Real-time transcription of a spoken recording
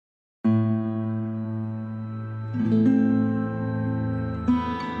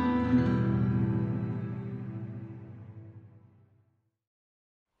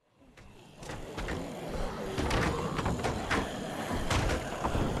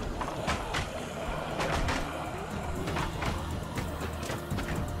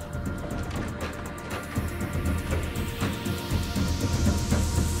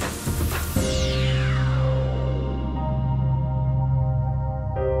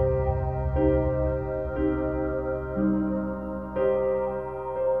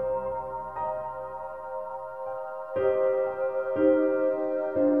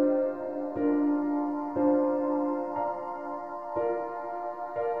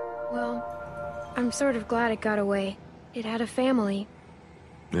Well, I'm sort of glad it got away. It had a family.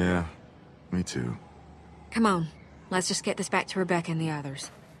 Yeah, me too. Come on, let's just get this back to Rebecca and the others.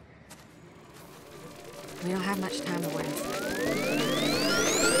 We don't have much time to waste.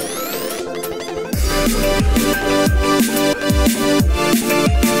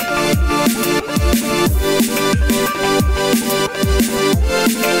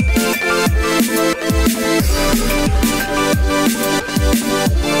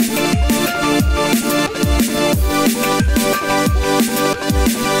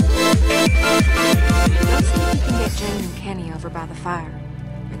 By the fire.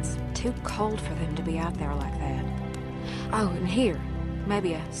 It's too cold for them to be out there like that. Oh, and here,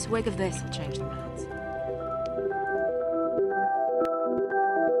 maybe a swig of this will change their minds.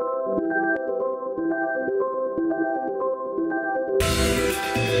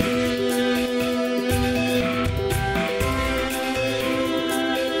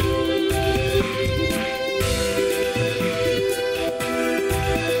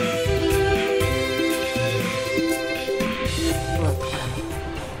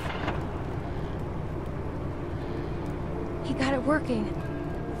 He got it working.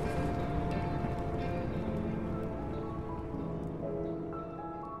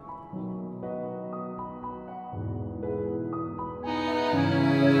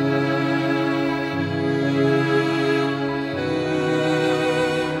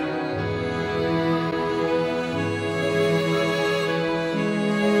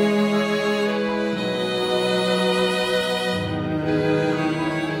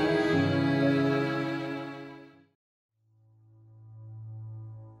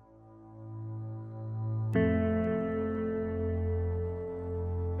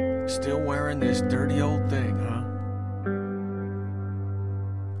 Still wearing this dirty old thing, huh?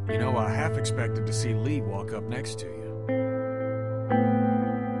 You know, I half expected to see Lee walk up next to you.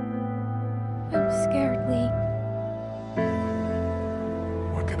 I'm scared, Lee.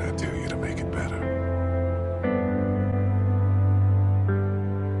 What can I tell you to make it better?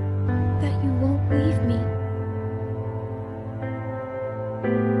 That you won't leave me.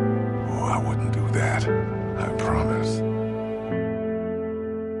 Oh, I wouldn't do that. I promise.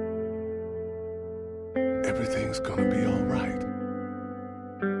 Everything's gonna be all right.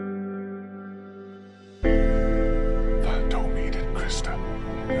 Don't need it, Krista.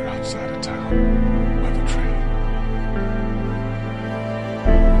 You're outside of town.